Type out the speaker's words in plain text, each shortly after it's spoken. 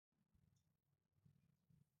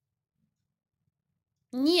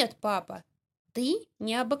«Нет, папа, ты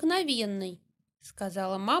необыкновенный», —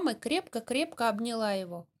 сказала мама и крепко-крепко обняла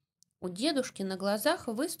его. У дедушки на глазах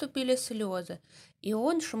выступили слезы, и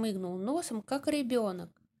он шмыгнул носом, как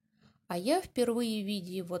ребенок. А я, впервые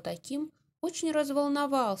видя его таким, очень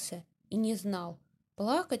разволновался и не знал,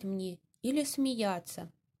 плакать мне или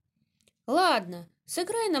смеяться. «Ладно,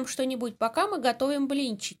 сыграй нам что-нибудь, пока мы готовим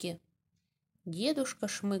блинчики». Дедушка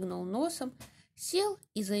шмыгнул носом, сел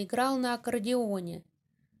и заиграл на аккордеоне.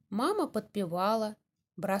 Мама подпевала,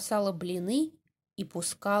 бросала блины и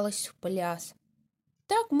пускалась в пляс.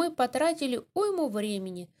 Так мы потратили уйму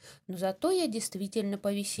времени, но зато я действительно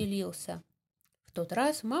повеселился. В тот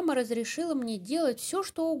раз мама разрешила мне делать все,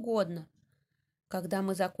 что угодно. Когда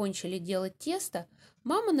мы закончили делать тесто,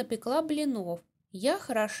 мама напекла блинов. Я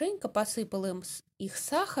хорошенько посыпал их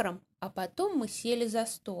сахаром, а потом мы сели за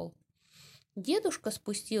стол. Дедушка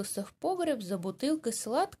спустился в погреб за бутылкой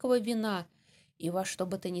сладкого вина и во что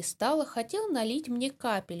бы то ни стало хотел налить мне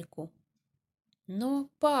капельку. Но,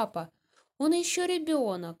 папа, он еще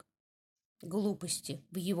ребенок. Глупости.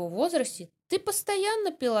 В его возрасте ты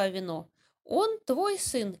постоянно пила вино. Он твой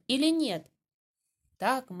сын или нет?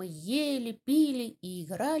 Так мы ели, пили и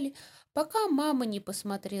играли, пока мама не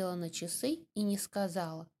посмотрела на часы и не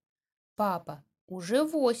сказала: «Папа, уже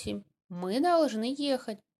 8, мы должны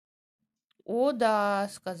ехать». «О да»,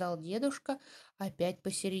 — сказал дедушка, опять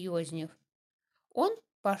посерьезнев. Он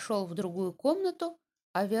пошел в другую комнату,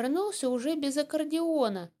 а вернулся уже без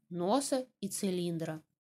аккордеона, носа и цилиндра.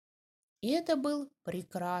 «И это был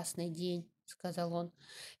прекрасный день», — сказал он.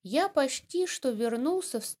 «Я почти что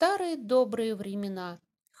вернулся в старые добрые времена,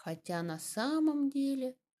 хотя на самом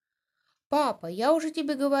деле...» «Папа, я уже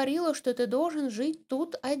тебе говорила, что ты должен жить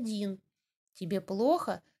тут один. Тебе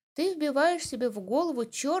плохо, ты вбиваешь себе в голову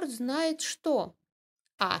черт знает что».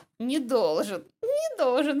 Не должен, не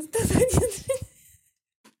должен стать один.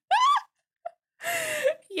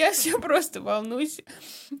 Я все просто волнуюсь,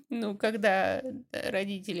 когда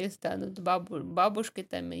родители станут бабушкой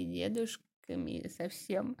там и дедушками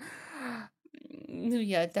совсем.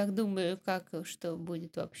 Я так думаю, что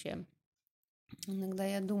будет вообще. Иногда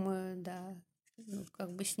я думаю, да,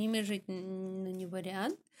 как бы с ними жить, не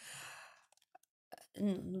вариант.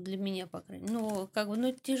 Для меня, по крайней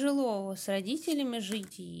мере. Тяжело с родителями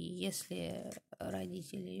жить, и если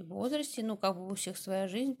родители в возрасте, у всех своя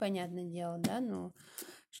жизнь, понятное дело, да,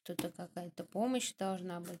 что-то какая-то помощь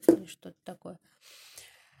должна быть или что-то такое.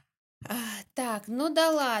 Так,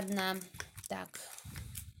 да ладно. Так,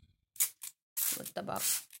 вот табак.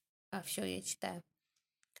 Все, я читаю.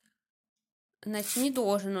 Значит, не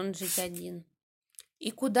должен он жить один. «И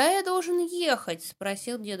куда я должен ехать?» —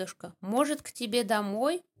 спросил дедушка. «Может, к тебе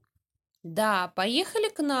домой?» «Да, поехали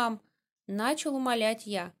к нам», — начал умолять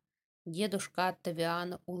я. Дедушка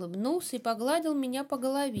Оттавиано улыбнулся и погладил меня по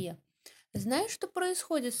голове. «Знаешь, что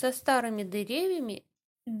происходит со старыми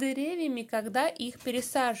деревьями, когда их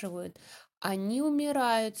пересаживают? Они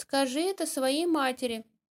умирают. Скажи это своей матери».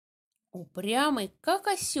 «Упрямый, как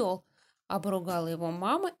осел», — обругала его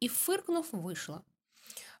мама и, фыркнув, вышла.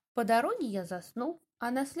 По дороге я заснул, а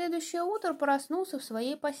на следующее утро проснулся в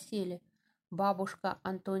своей постели. Бабушка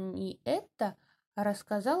Антониетта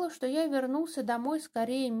рассказала, что я вернулся домой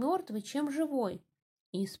скорее мертвый, чем живой,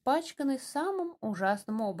 и испачканный самым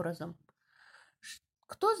ужасным образом.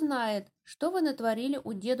 «Кто знает, что вы натворили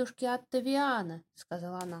у дедушки Оттавиано», —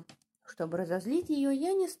 сказала она. Чтобы разозлить ее,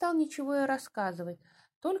 я не стал ничего ей рассказывать,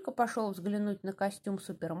 только пошел взглянуть на костюм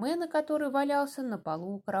Супермена, который валялся на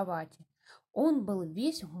полу у кровати. Он был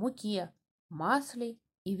весь в муке, масле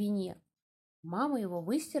и вине. Мама его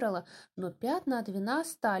выстирала, но пятна от вина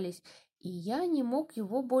остались, и я не мог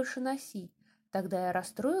его больше носить. Тогда я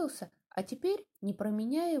расстроился, а теперь не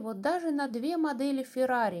променяю его даже на 2 модели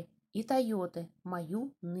Феррари и Тойоты,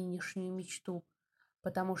 мою нынешнюю мечту,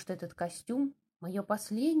 потому что этот костюм – мое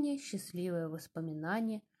последнее счастливое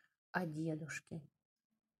воспоминание о дедушке.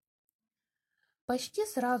 Почти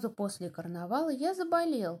сразу после карнавала я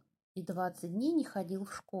заболел и 20 дней не ходил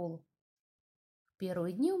в школу. В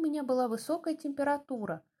первые дни у меня была высокая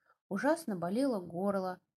температура, ужасно болело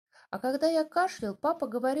горло, а когда я кашлял, папа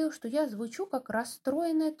говорил, что я звучу как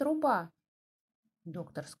расстроенная труба.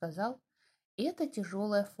 Доктор сказал, это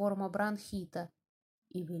тяжелая форма бронхита,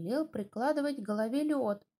 и велел прикладывать к голове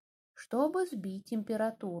лед, чтобы сбить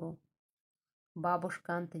температуру.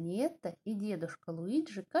 Бабушка Антониетта и дедушка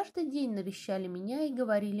Луиджи каждый день навещали меня и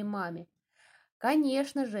говорили маме: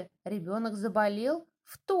 «Конечно же, ребенок заболел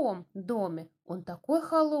в том доме, он такой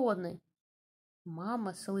холодный».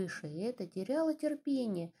 Мама, слыша это, теряла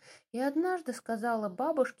терпение и однажды сказала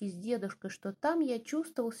бабушке с дедушкой, что там я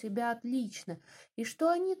чувствовал себя отлично и что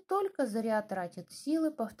они только зря тратят силы,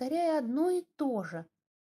 повторяя одно и то же.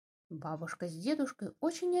 Бабушка с дедушкой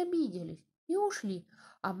очень обиделись и ушли,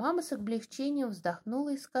 а мама с облегчением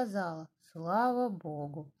вздохнула и сказала: «Слава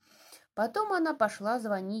Богу!». Потом она пошла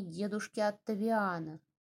звонить дедушке Оттавиана.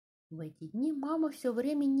 В эти дни мама все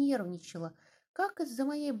время нервничала, как из-за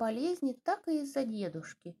моей болезни, так и из-за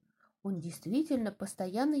дедушки. Он действительно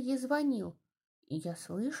постоянно ей звонил, и я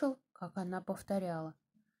слышал, как она повторяла: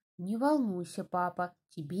 «Не волнуйся, папа,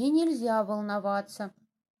 тебе нельзя волноваться».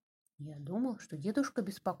 Я думал, что дедушка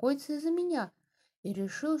беспокоится из-за меня, и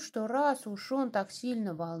решил, что раз уж он так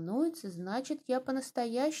сильно волнуется, значит, я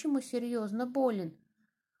по-настоящему серьезно болен.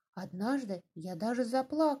 Однажды я даже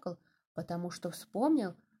заплакал, потому что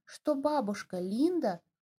вспомнил, что бабушка Линда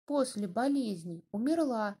после болезни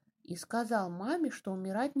умерла, и сказал маме, что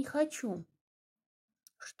умирать не хочу.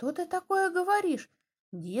 «Что ты такое говоришь?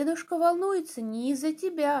 Дедушка волнуется не из-за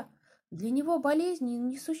тебя. Для него болезни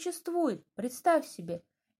не существует, представь себе.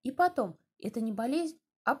 И потом, это не болезнь,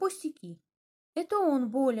 а пустяки. Это он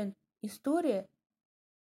болен. История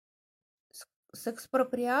с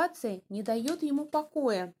экспроприацией не дает ему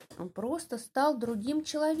покоя. Он просто стал другим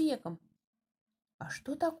человеком». А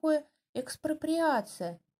что такое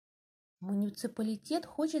экспроприация? Муниципалитет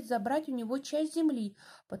хочет забрать у него часть земли,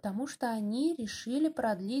 потому что они решили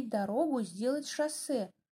продлить дорогу и сделать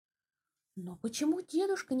шоссе. Но почему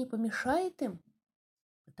дедушка не помешает им?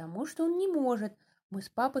 Потому что он не может. Мы с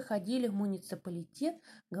папой ходили в муниципалитет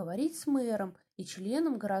говорить с мэром и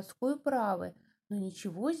членом городской управы, но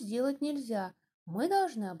ничего сделать нельзя. Мы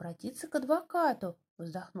должны обратиться к адвокату,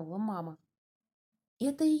 вздохнула мама.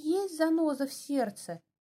 Это и есть заноза в сердце.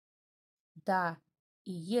 Да,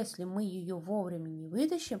 и если мы ее вовремя не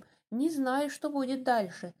вытащим, не знаю, что будет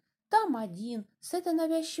дальше. Там один, с этой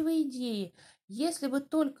навязчивой идеей, если бы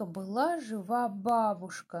только была жива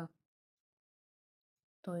бабушка.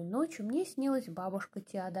 Той ночью мне снилась бабушка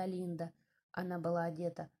Теодолинда. Она была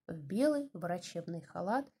одета в белый врачебный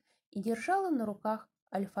халат и держала на руках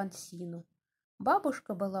Альфонсину.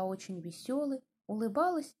 Бабушка была очень веселой,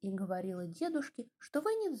 улыбалась и говорила дедушке, что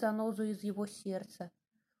вынет занозу из его сердца.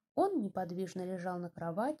 Он неподвижно лежал на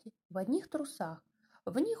кровати в одних трусах.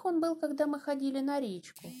 В них он был, когда мы ходили на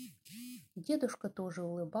речку. Дедушка тоже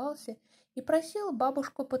улыбался и просил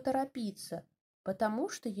бабушку поторопиться, потому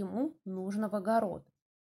что ему нужно в огород.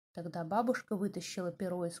 Тогда бабушка вытащила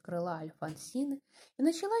перо из крыла Альфонсины и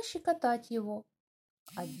начала щекотать его.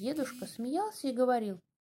 А дедушка смеялся и говорил: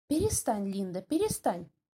 «Перестань, Линда,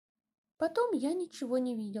 перестань». Потом я ничего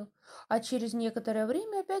не видел, а через некоторое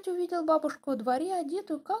время опять увидел бабушку во дворе,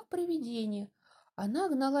 одетую как привидение. Она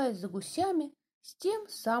гналась за гусями с тем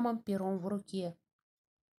самым пером в руке.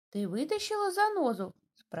 «Ты вытащила занозу?»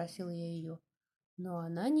 — спросил я ее, но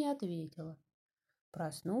она не ответила.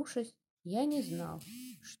 Проснувшись, я не знал,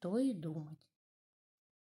 что и думать.